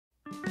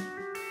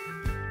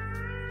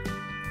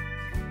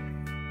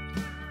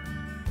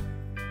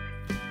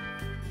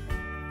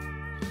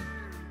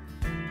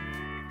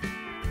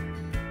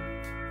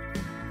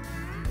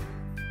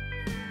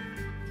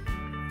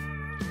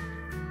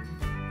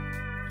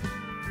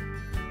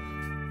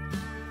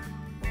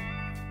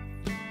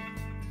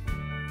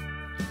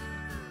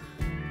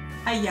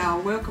Hey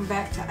y'all, welcome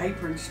back to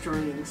Apron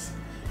Strings.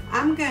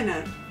 I'm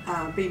gonna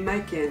I'm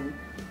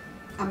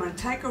gonna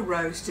take a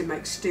roast and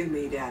make stew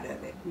meat out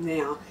of it.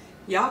 Now,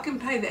 y'all can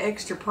pay the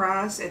extra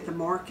price at the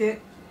market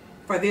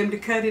for them to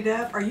cut it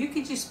up, or you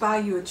can just buy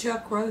you a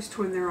chuck roast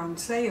when they're on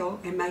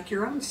sale and make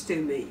your own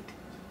stew meat.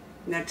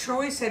 Now,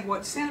 Troy said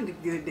what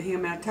sounded good to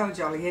him, and I told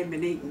y'all he hadn't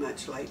been eating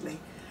much lately,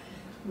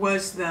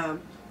 was the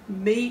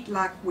meat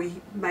like we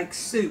make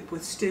soup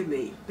with stew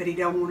meat, but he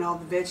don't want all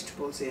the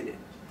vegetables in it.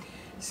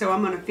 So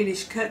I'm going to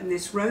finish cutting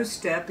this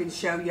roast up and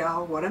show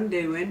y'all what I'm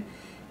doing.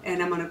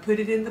 And I'm going to put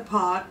it in the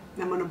pot.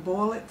 I'm going to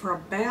boil it for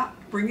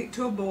bring it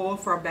to a boil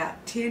for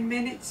about 10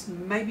 minutes,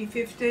 maybe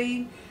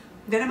 15.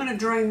 Then I'm going to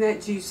drain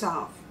that juice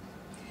off.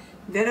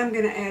 Then I'm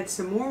going to add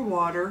some more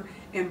water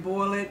and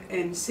boil it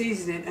and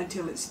season it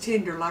until it's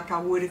tender, like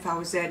I would if I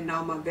was adding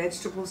all my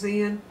vegetables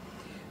in.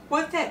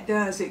 What that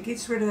does, it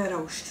gets rid of that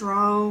old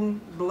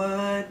strong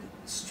blood,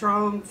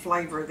 strong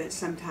flavor that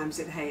sometimes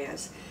it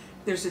has.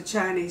 There's a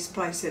Chinese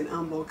place in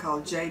Humble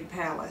called Jade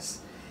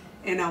Palace,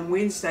 and on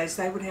Wednesdays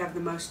they would have the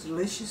most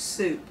delicious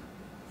soup.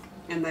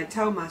 And they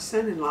told my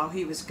son-in-law,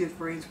 he was good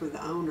friends with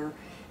the owner,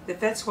 that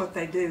that's what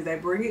they do. They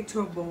bring it to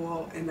a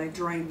boil and they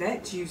drain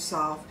that juice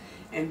off,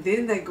 and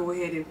then they go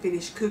ahead and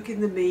finish cooking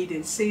the meat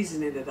and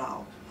seasoning it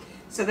all.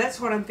 So that's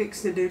what I'm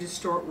fixing to do to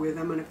start with.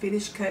 I'm going to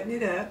finish cutting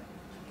it up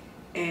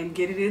and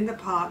get it in the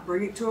pot,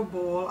 bring it to a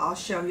boil. I'll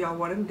show y'all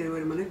what I'm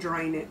doing. I'm going to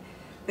drain it.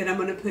 Then I'm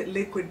going to put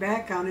liquid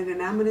back on it, and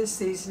I'm going to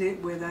season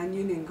it with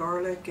onion and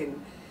garlic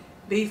and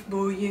beef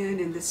bouillon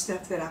and the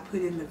stuff that I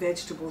put in the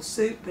vegetable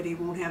soup, but he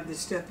won't have the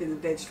stuff in the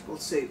vegetable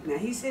soup. Now,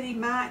 he said he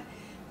might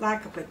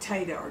like a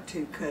potato or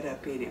two cut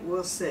up in it.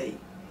 We'll see.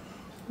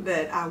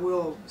 But I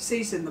will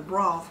season the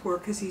broth,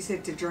 because he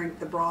said to drink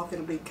the broth,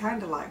 it'll be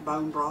kind of like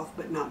bone broth,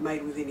 but not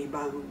made with any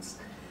bones.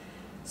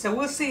 So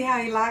we'll see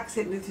how he likes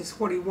it and if it's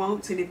what he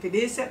wants. And if it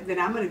isn't, then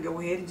I'm going to go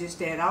ahead and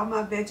just add all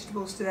my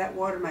vegetables to that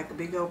water, make a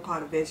big old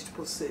pot of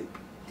vegetable soup.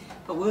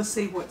 But we'll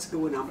see what's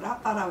going on. But I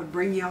thought I would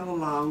bring y'all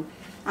along.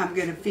 I'm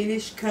going to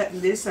finish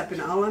cutting this up,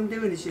 and all I'm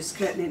doing is just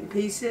cutting it in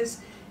pieces,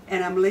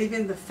 and I'm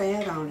leaving the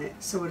fat on it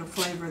so it'll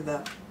flavor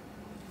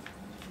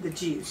the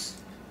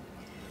juice.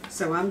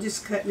 So I'm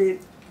just cutting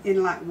it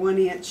in like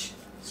 1-inch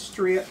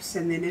strips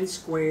and then in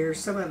squares.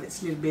 Some of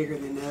it's a little bigger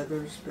than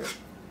others, but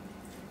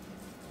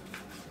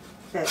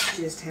that's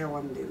just how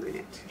I'm doing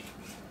it.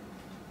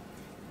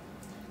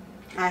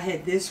 I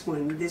had this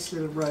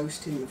little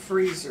roast in the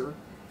freezer,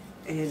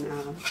 and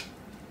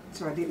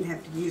so I didn't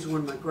have to use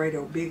one of my great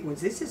old big ones.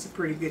 This is a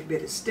pretty good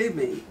bit of stew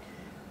meat,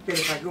 but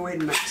if I go ahead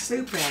and make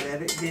soup out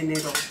of it, then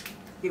it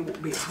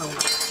won't be a whole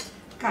lot.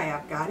 Okay,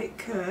 I've got it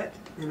cut,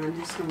 and I'm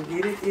just going to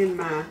get it in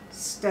my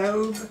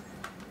stove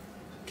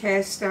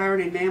cast iron,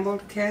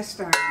 enameled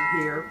cast iron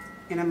here,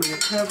 and I'm going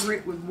to cover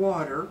it with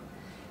water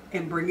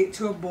and bring it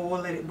to a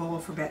boil, let it boil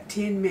for about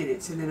 10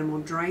 minutes, and then I'm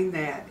going to drain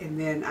that, and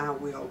then I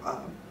will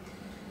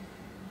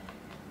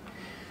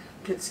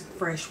put some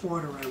fresh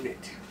water on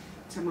it.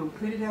 So I'm going to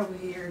put it over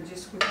here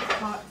just with the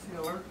pot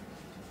filler.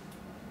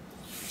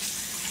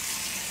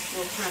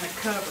 We'll kind of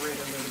cover it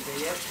a little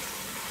bit.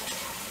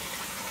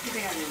 Get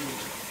down in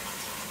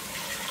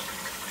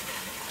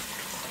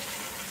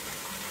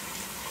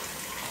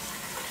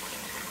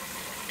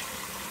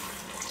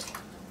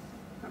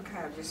there. Okay,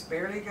 I've just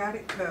barely got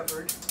it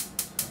covered.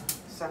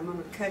 So I'm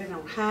going to cut it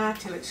on high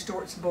till it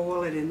starts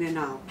boiling, and then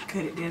I'll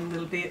cut it down a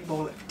little bit,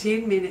 boil it for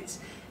 10 minutes,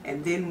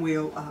 and then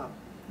we'll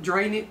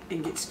drain it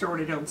and get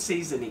started on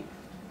seasoning.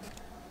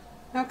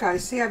 Okay,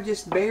 see, I've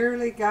just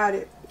barely got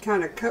it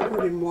kind of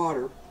covered in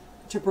water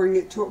to bring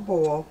it to a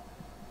boil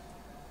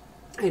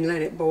and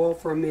let it boil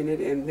for a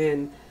minute, and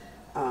then,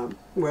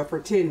 well,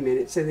 for 10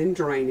 minutes, and then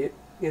drain it.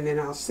 And then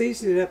I'll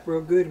season it up real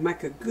good,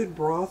 make a good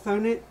broth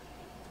on it,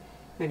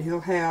 and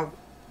he'll have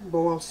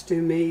boiled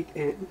stew meat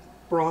and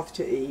broth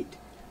to eat.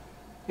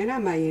 And I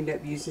may end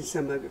up using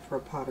some of it for a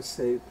pot of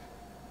soup.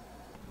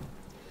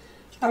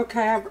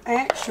 Okay, I've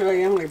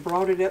actually only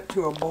brought it up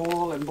to a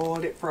boil and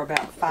boiled it for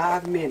about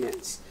 5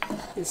 minutes.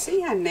 And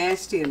see how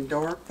nasty and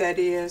dark that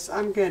is?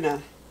 I'm going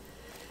to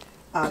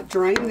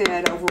drain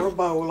that over a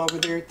bowl over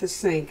there at the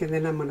sink, and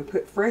then I'm going to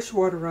put fresh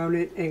water on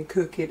it and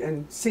cook it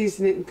and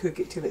season it and cook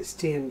it till it's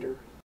tender.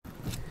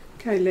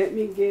 Okay, let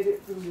me get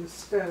it from the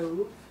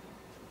stove.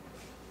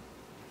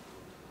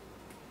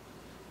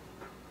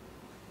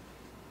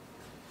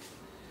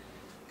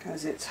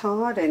 Because it's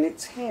hot and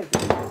it's heavy.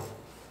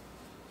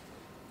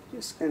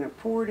 Just going to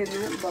pour it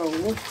in that bowl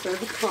through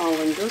the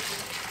colander.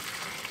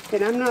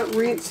 And I'm not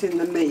rinsing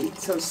the meat,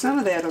 so some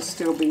of that will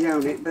still be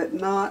on it, but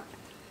not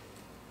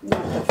the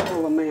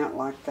full amount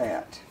like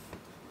that.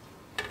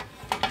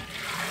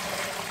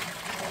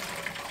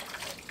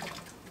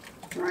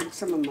 Drink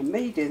some of my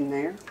meat in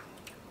there.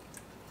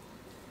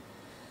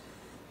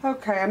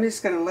 Okay, I'm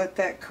just going to let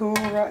that cool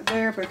right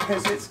there,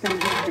 because it's going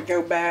to have to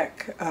go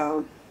back.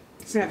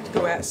 It's going to have to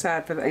go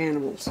outside for the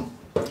animals.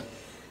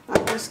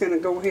 I'm just going to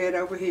go ahead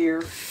over here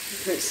and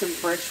put some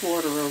fresh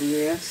water on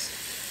this.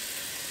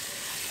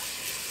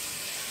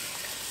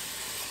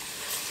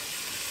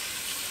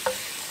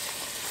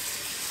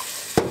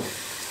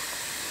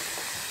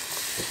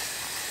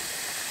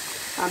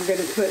 I'm going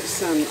to put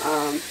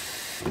some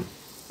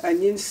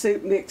onion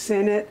soup mix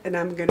in it, and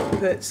I'm going to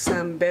put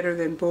some Better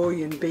Than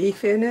Bouillon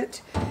beef in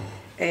it,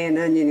 and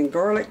onion and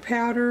garlic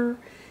powder,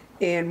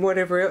 and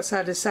whatever else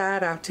I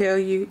decide, I'll tell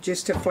you,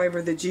 just to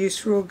flavor the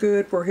juice real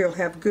good, where he'll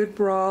have good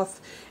broth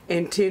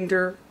and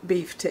tender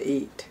beef to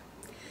eat.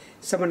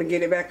 So I'm going to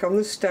get it back on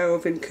the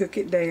stove and cook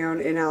it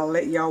down, and I'll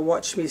let y'all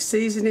watch me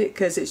season it,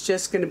 because it's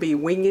just going to be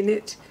winging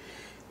it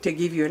to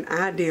give you an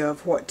idea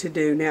of what to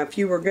do. Now, if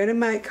you were going to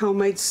make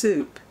homemade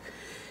soup,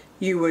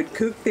 you would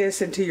cook this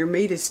until your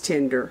meat is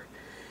tender,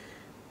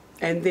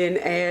 and then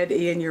add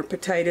in your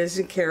potatoes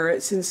and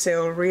carrots and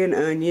celery and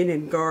onion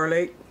and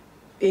garlic,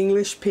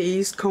 English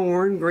peas,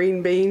 corn,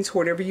 green beans,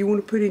 whatever you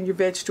want to put in your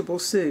vegetable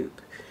soup.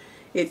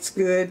 It's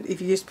good if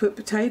you just put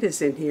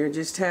potatoes in here,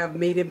 just have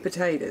meat and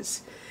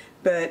potatoes.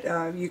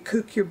 But you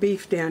cook your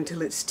beef down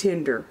till it's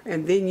tender,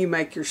 and then you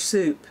make your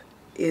soup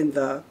in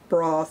the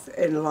broth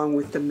and along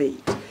with the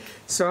meat.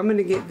 So I'm going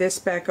to get this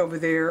back over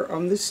there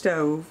on the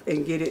stove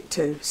and get it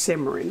to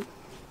simmering.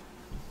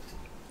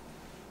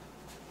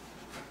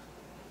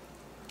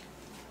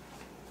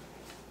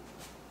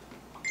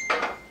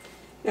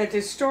 Now,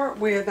 to start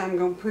with, I'm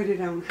going to put it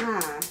on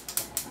high,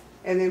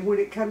 and then when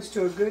it comes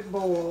to a good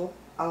boil,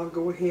 I'll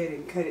go ahead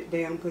and cut it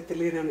down, put the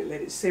lid on it,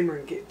 let it simmer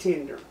and get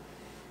tender.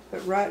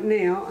 But right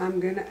now, I'm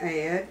going to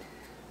add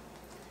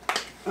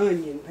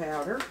onion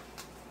powder.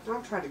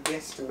 I'll try to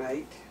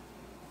guesstimate.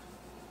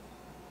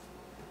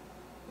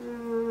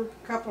 A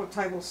couple of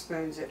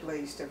tablespoons at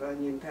least of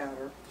onion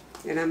powder.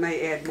 And I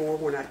may add more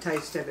when I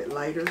taste of it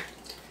later.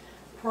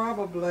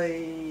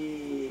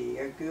 Probably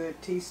a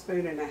good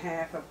teaspoon and a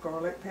half of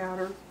garlic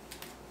powder.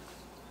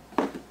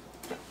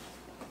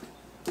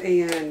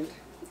 And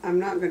I'm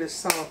not going to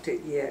salt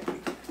it yet.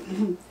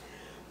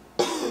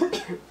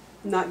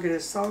 Not going to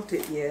salt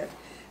it yet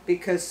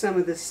because some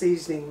of the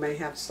seasoning may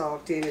have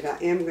salt in it. I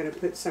am going to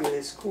put some of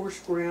this coarse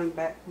ground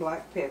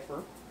black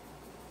pepper.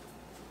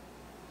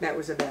 That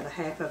was about a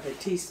half of a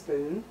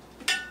teaspoon.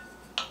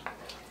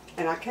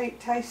 And I can't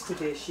taste the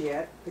dish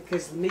yet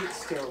because the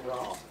meat's still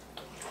raw.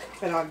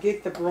 But I'll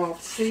get the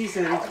broth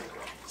seasoned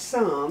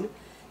some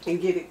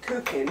and get it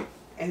cooking,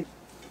 and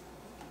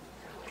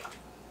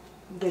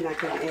then I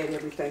can add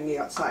everything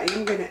else. I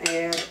am going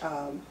to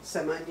add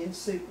some onion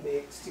soup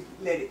mix to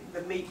let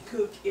the meat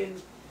cook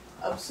and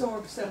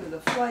absorb some of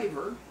the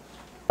flavor.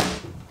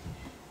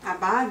 I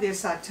buy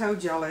this, I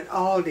told y'all, at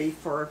Aldi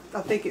for,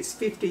 I think it's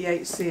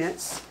 58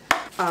 cents.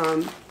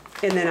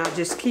 And then I'll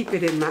just keep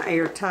it in my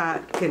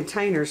airtight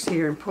containers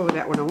here and pull it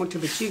out when I want to.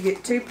 But you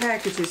get 2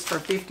 packages for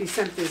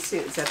 50-something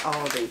cents at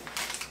Aldi.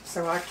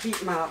 So I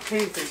keep my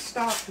pantry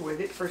stocked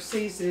with it for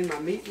seasoning my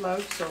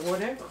meatloafs or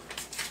whatever.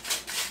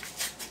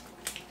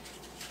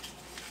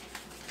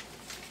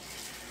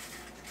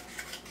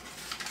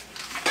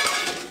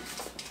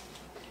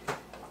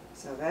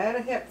 So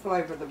that'll help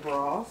flavor the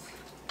broth.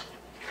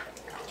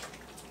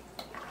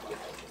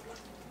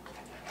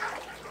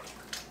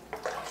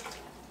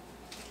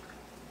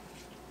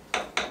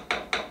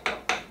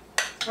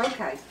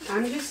 Okay,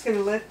 I'm just going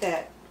to let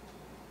that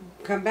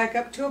come back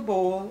up to a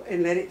boil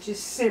and let it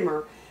just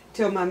simmer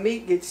till my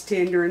meat gets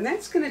tender, and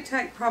that's going to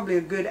take probably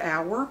a good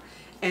hour,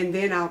 and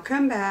then I'll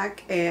come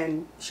back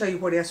and show you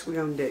what else we're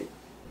going to do.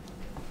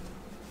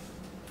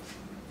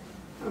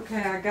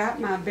 Okay, I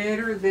got my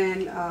Better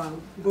Than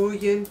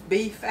Bouillon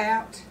beef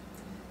out,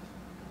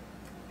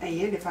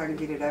 and if I can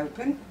get it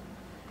open,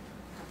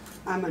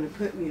 I'm going to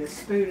put me a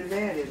spoon of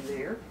that in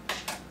there.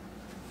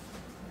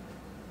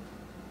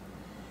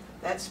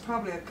 That's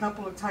probably a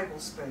couple of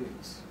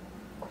tablespoons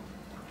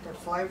to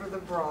flavor the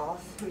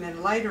broth. And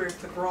then later,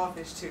 if the broth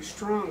is too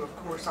strong, of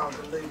course, I'll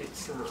dilute it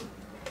some.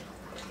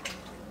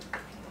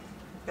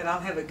 But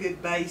I'll have a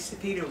good base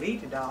if he don't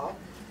eat it all.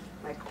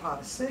 Make a pot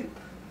of soup.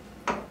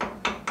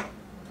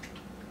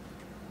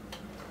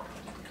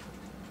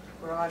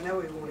 Well, I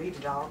know he won't eat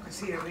it all because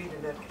he don't eat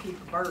enough to keep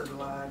a bird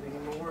alive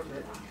anymore.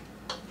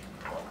 But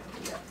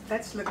yeah,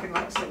 that's looking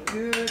like some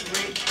good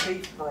rich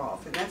beef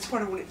broth, and that's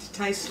what I want it to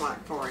taste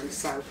like for him.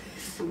 So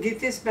I'll get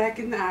this back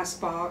in the ice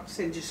box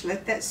and just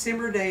let that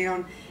simmer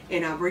down,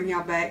 and I'll bring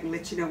y'all back and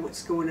let you know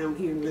what's going on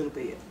here in a little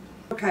bit.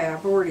 Okay,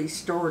 I've already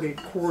started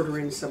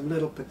quartering some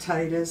little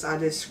potatoes. I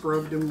just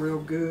scrubbed them real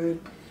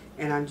good,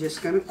 and I'm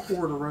just going to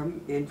quarter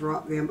them and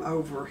drop them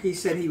over. He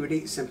said he would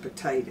eat some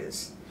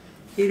potatoes.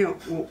 He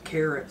don't want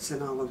carrots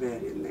and all of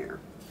that in there.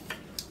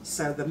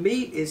 So the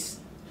meat is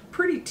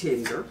pretty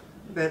tender,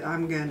 but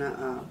I'm going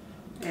to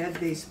add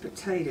these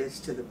potatoes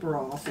to the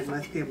broth and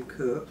let them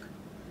cook.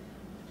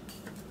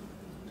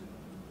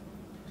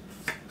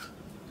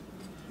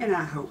 And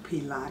I hope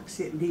he likes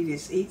it, and he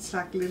just eats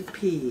like a little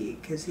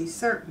pig, because he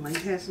certainly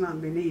has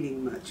not been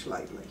eating much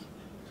lately.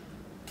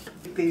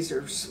 These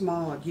are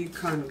small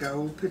Yukon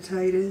Gold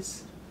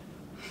potatoes.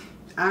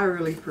 I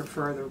really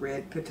prefer the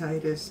red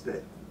potatoes,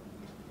 but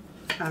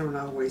I don't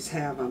always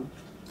have them.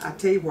 I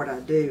tell you what I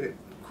do.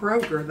 At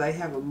Kroger, they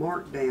have a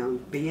markdown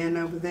bin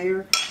over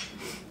there,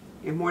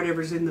 and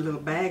whatever's in the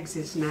little bags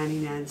is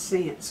 99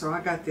 cents. So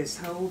I got this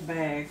whole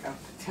bag of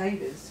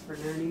potatoes for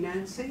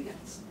 99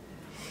 cents.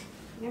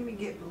 Let me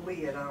get the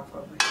lid off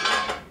of it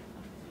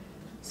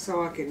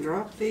so I can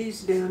drop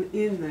these down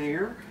in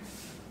there.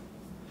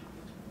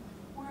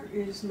 Where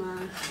is my...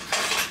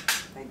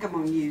 I think I'm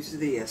going to use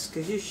this,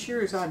 because as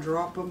sure as I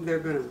drop them, they're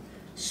going to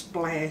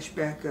splash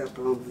back up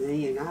on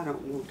me, and I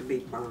don't want to be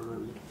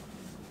burned.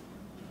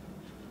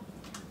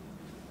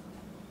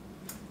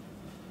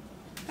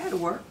 That'll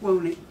work,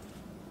 won't it?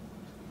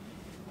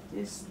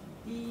 Just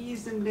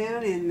ease them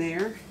down in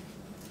there.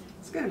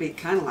 It's going to be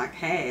kind of like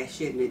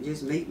hash, isn't it?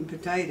 Just meat and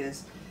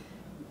potatoes.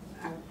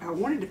 I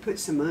wanted to put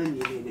some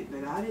onion in it,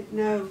 but I didn't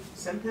know.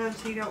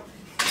 Sometimes he don't.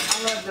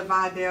 I love the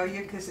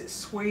Vidalia because it's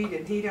sweet,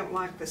 and he don't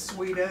like the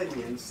sweet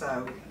onion.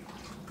 So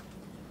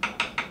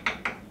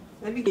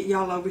let me get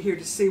y'all over here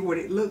to see what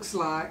it looks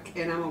like,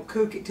 and I'm gonna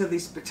cook it till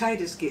these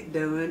potatoes get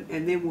done,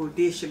 and then we'll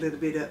dish a little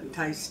bit up and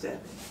taste it.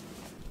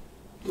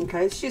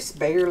 Okay, it's just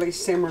barely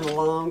simmering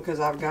along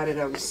because I've got it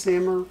on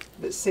simmer.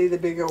 But see the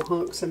big old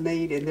hunks of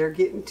meat, and they're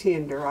getting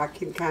tender. I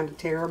can kind of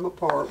tear them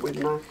apart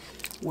with my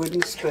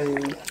wooden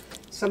spoon.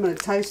 So I'm going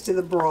to taste of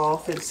the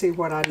broth and see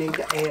what I need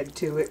to add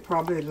to it.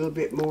 Probably a little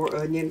bit more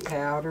onion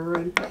powder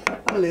and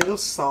a little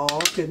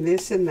salt and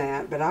this and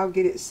that. But I'll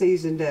get it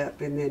seasoned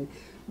up, and then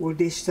we'll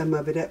dish some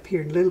of it up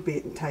here in a little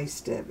bit and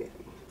taste of it.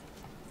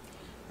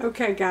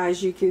 Okay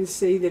guys, you can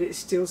see that it's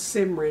still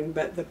simmering,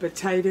 but the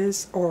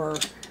potatoes are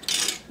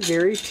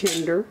very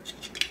tender.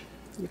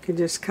 You can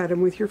just cut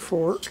them with your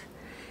fork.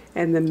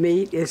 And the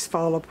meat is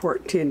fall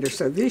apart tender.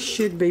 So this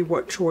should be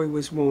what Troy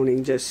was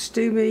wanting. Just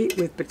stew meat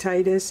with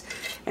potatoes,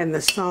 and the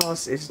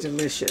sauce is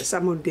delicious.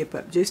 I'm going to dip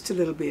up just a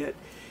little bit,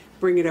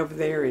 bring it over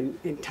there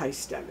and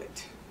taste of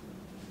it.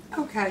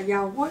 Okay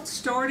y'all, what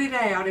started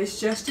out as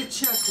just a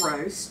chuck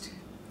roast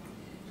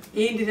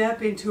ended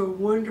up into a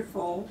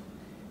wonderful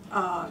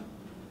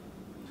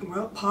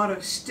well, pot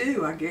of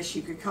stew, I guess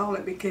you could call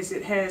it, because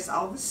it has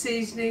all the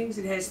seasonings,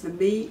 it has the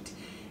meat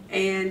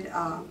and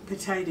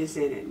potatoes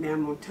in it. Now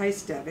I'm going to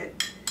taste of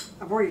it.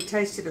 I've already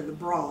tasted of the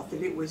broth,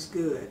 and it was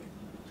good.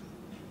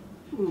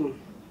 The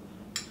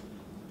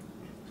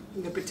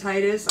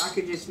potatoes I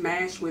could just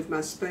mash with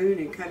my spoon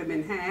and cut them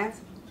in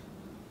half.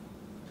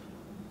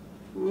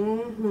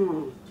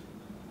 I'm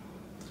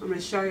going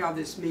to show y'all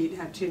this meat,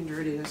 how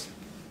tender it is.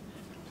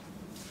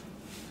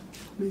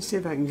 Let me see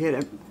if I can get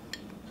it.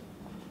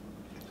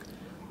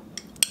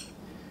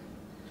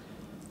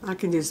 I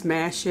can just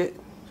mash it.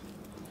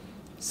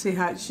 See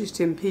how it's just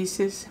in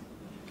pieces?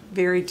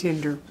 Very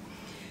tender.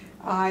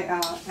 I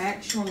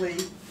actually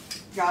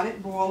got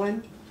it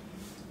boiling,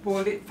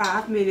 boiled it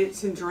 5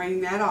 minutes and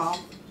drained that off,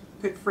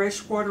 put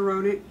fresh water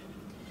on it.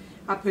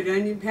 I put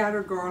onion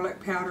powder,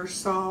 garlic powder,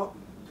 salt,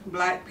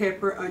 black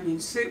pepper,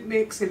 onion soup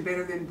mix, and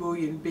Better Than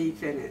Bouillon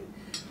beef in it.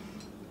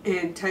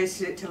 And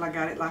tasted it till I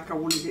got it like I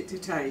wanted it to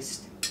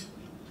taste.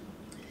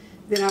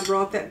 Then I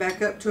brought that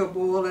back up to a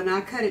boil, and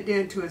I cut it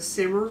down to a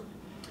simmer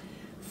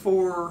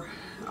for,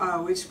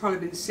 it's probably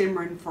been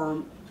simmering for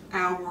an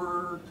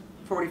hour,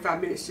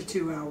 45 minutes to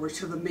 2 hours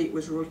till the meat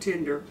was real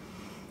tender.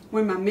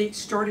 When my meat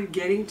started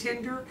getting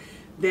tender,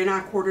 then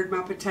I quartered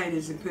my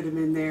potatoes and put them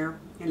in there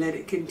and let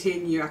it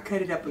continue. I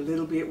cut it up a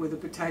little bit where the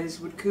potatoes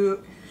would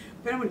cook.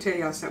 But I'm going to tell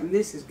y'all something,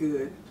 this is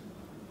good.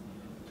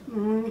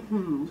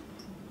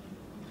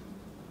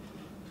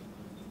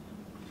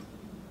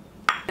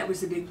 That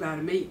was a big bite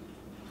of meat.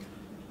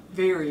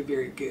 Very,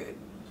 very good.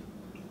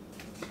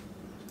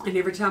 And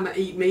every time I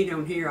eat meat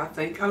on here, I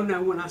think, oh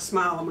no, when I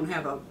smile, I'm going to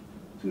have a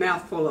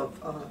mouthful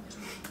of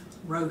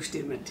roast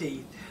in my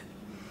teeth.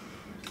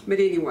 But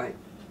anyway,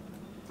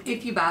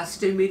 if you buy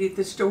stew meat at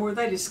the store,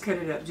 they just cut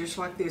it up just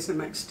like this and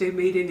make stew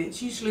meat, and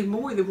it's usually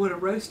more than what a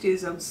roast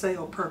is on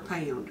sale per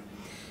pound.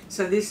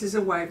 So this is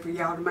a way for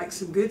y'all to make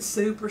some good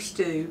soup or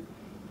stew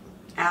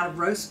out of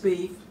roast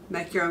beef,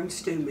 make your own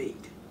stew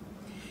meat.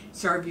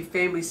 Serve your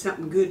family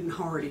something good and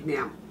hearty.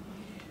 Now,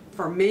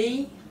 for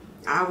me,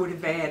 I would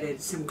have added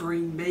some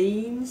green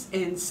beans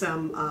and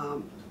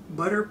some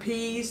butter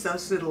peas,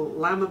 those little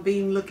lima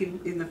bean looking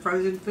in the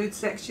frozen food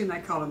section. They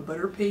call them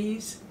butter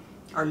peas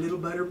or little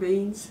butter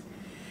beans.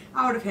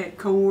 I would have had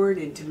corn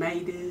and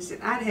tomatoes,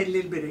 and I'd had a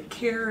little bit of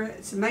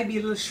carrots and maybe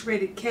a little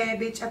shredded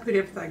cabbage. I put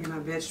everything in my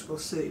vegetable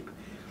soup.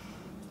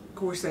 Of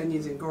course,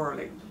 onions and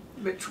garlic.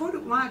 But Troy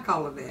don't like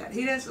all of that.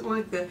 He doesn't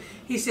like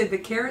he said the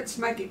carrots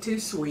make it too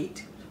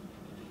sweet,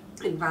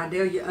 and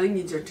Vidalia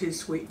onions are too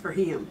sweet for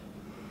him.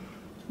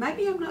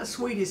 Maybe I'm not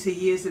sweet as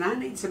he is, and I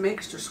need some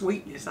extra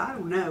sweetness. I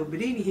don't know.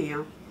 But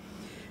anyhow,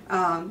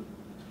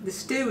 the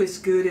stew is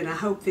good, and I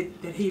hope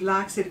that he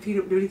likes it. If he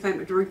don't do anything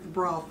but drink the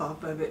broth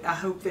off of it, I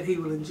hope that he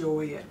will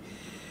enjoy it.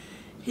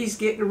 He's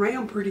getting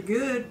around pretty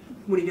good.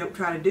 When he don't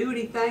try to do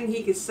anything,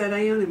 he can sit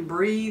down and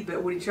breathe,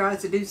 but when he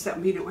tries to do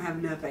something, he don't have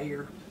enough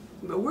air.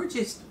 But we're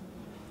just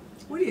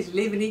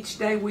living each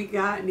day we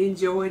got and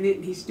enjoying it,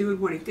 and he's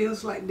doing what he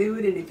feels like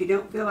doing, and if he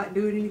don't feel like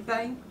doing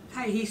anything,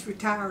 hey, he's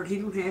retired. He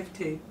don't have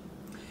to.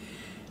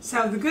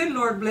 So the good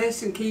Lord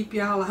bless and keep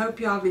y'all. I hope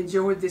y'all have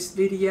enjoyed this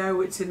video.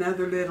 It's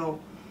another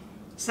little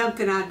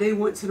something I do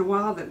once in a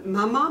while. That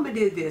my mama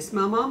did this.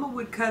 My mama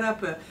would cut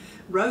up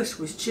roast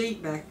was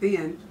cheap back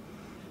then.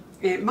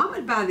 And Mama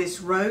would buy this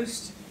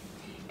roast,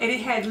 And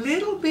it had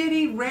little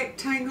bitty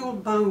rectangle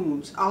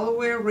bones all the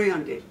way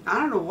around it. I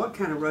don't know what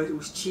kind of roast. It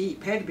was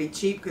cheap. Had to be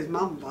cheap because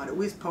Mama bought it.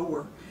 We was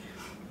poor.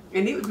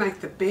 And it would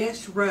make the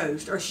best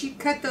roast. Or she'd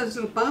cut those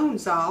little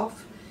bones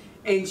off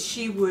and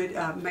she would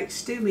make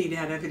stew meat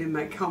out of it and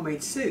make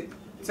homemade soup.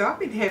 So I've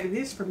been having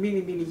this for many,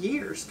 many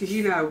years because,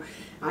 you know,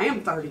 I am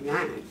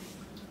 39.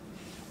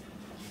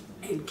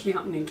 And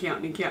counting and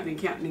counting and counting and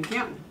counting and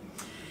counting.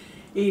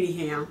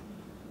 Anyhow,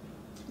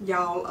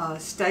 y'all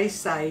stay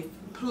safe.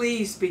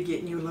 Please be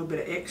getting you a little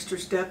bit of extra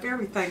stuff.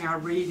 Everything I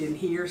read in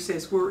here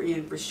says we're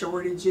in for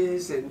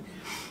shortages and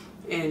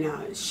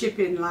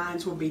shipping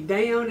lines will be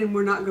down and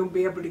we're not going to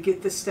be able to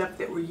get the stuff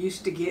that we're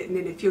used to getting.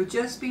 And if you'll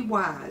just be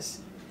wise,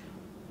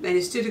 and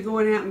instead of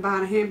going out and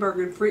buying a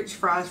hamburger and french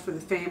fries for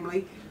the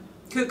family,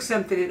 cook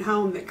something at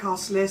home that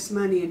costs less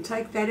money and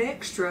take that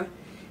extra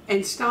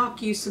and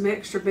stock you some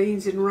extra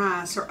beans and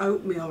rice or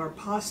oatmeal or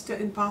pasta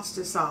and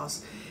pasta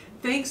sauce.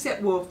 Things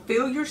that will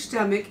fill your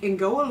stomach and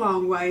go a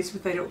long ways,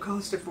 but they don't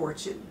cost a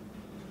fortune.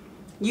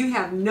 You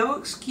have no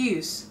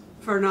excuse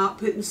for not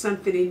putting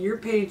something in your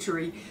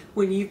pantry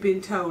when you've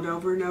been told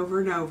over and over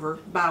and over,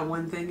 buy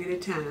one thing at a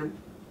time.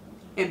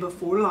 And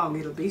before long,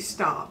 it'll be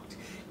stocked.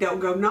 Don't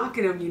go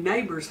knocking on your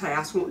neighbor's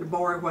house wanting to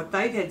borrow what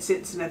they've had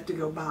sense enough to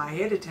go buy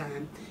ahead of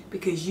time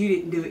because you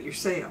didn't do it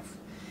yourself.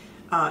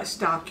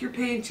 Stock your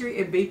pantry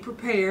and be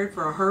prepared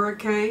for a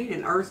hurricane,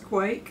 an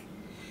earthquake,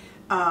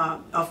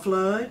 a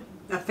flood,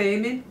 a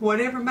famine,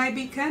 whatever may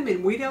be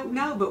coming. We don't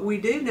know, but we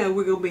do know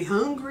we're going to be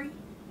hungry.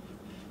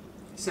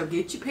 So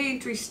get your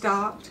pantry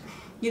stocked.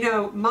 You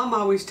know, Mom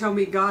always told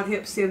me God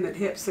helps them that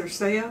helps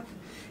theirself.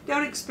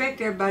 Don't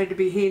expect everybody to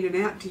be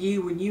handing out to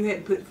you when you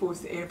hadn't put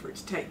forth the effort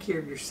to take care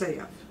of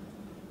yourself.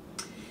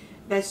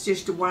 That's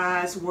just a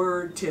wise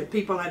word to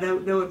people I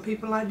don't know and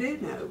people I do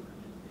know.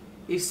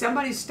 If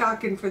somebody's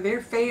stocking for their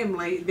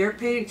family, their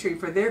pantry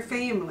for their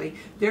family,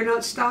 they're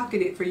not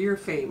stocking it for your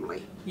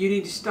family. You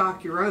need to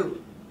stock your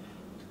own.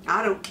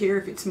 I don't care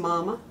if it's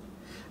Mama.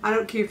 I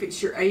don't care if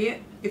it's your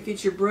aunt, if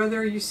it's your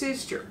brother or your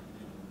sister.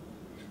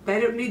 They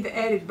don't need the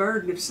added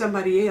burden of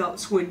somebody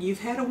else when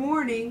you've had a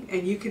warning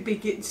and you could be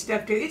getting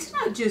stuff done. It's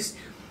not just,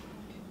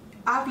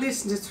 I've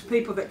listened to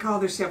people that call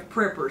themselves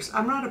preppers.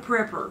 I'm not a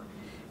prepper.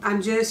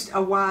 I'm just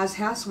a wise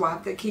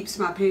housewife that keeps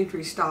my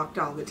pantry stocked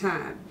all the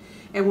time.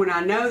 And when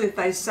I know that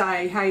they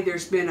say, hey,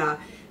 there's been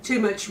too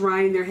much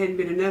rain, there hadn't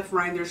been enough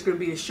rain, there's going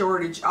to be a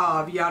shortage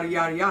of yada,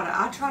 yada, yada,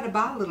 I try to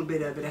buy a little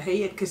bit of it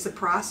ahead because the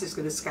price is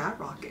going to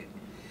skyrocket.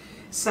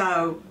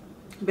 So,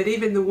 but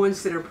even the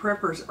ones that are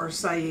preppers are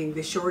saying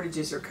the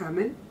shortages are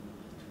coming.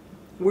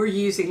 We're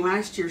using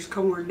last year's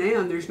corn now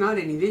and there's not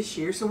any this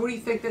year. So what do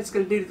you think that's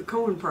going to do to the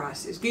corn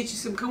prices? Get you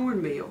some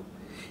cornmeal.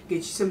 Get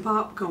you some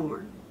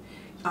popcorn.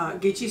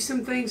 Get you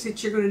some things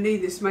that you're going to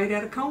need that's made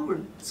out of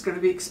corn. It's going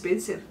to be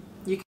expensive.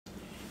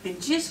 And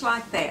just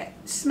like that,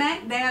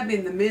 smack dab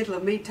in the middle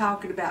of me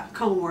talking about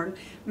corn,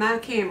 my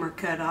camera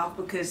cut off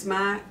because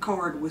my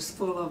card was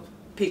full of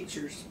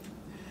pictures.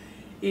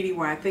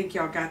 Anyway, I think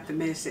y'all got the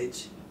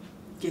message.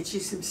 Get you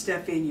some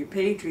stuff in your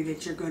pantry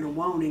that you're going to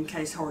want in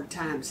case hard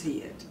times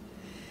hit.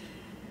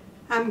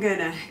 I'm going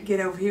to get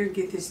over here and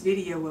get this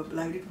video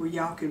uploaded where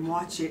y'all can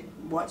watch it.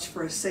 Watch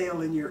for a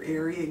sale in your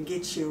area and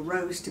get you a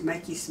roast to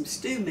make you some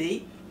stew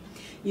meat.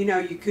 You know,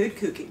 you could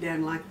cook it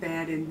down like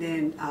that and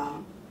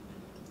then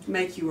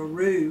make you a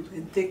roux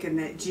and thicken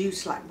that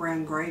juice like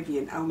brown gravy,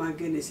 and oh my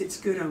goodness, it's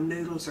good on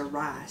noodles or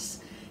rice.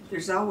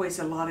 There's always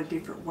a lot of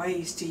different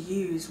ways to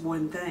use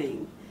one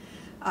thing.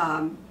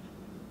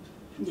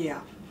 Yeah,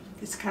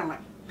 it's kind of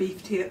like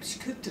beef tips,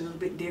 cooked a little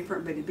bit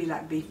different, but it'd be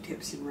like beef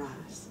tips and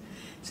rice.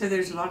 So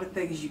there's a lot of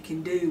things you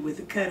can do with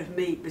a cut of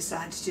meat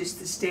besides just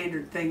the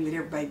standard thing that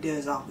everybody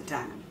does all the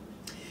time.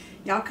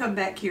 Y'all come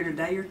back here in a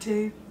day or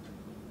two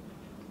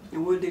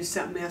and we'll do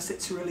something else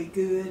that's really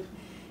good.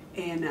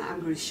 And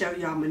I'm going to show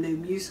y'all my new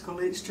musical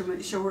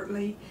instrument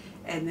shortly.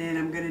 And then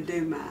I'm going to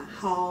do my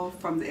haul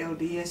from the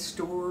LDS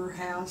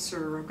storehouse,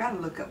 or I've got to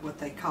look up what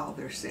they call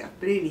themselves.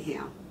 But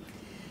anyhow,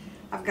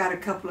 I've got a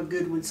couple of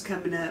good ones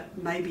coming up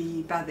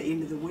maybe by the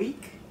end of the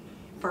week,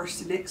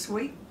 first of next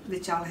week,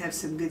 that y'all have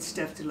some good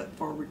stuff to look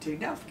forward to.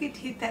 Don't forget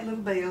to hit that little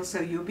bell so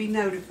you'll be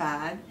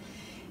notified.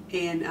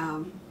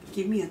 And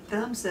give me a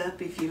thumbs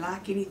up if you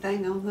like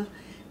anything on the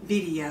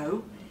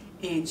video.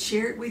 And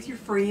share it with your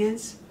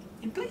friends.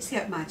 And please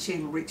help my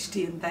channel reach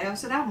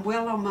 10,000. I'm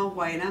well on my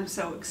way and I'm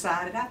so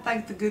excited. I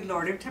thank the good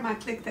Lord. Every time I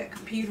click that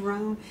computer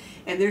on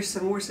and there's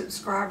some more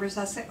subscribers,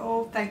 I say,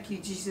 oh, thank you,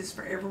 Jesus,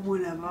 for every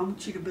one of them. I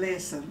want you to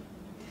bless them.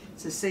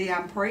 So see,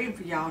 I'm praying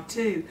for y'all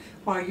too.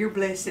 While you're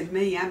blessing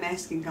me, I'm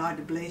asking God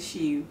to bless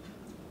you.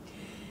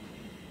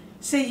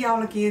 See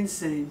y'all again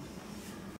soon.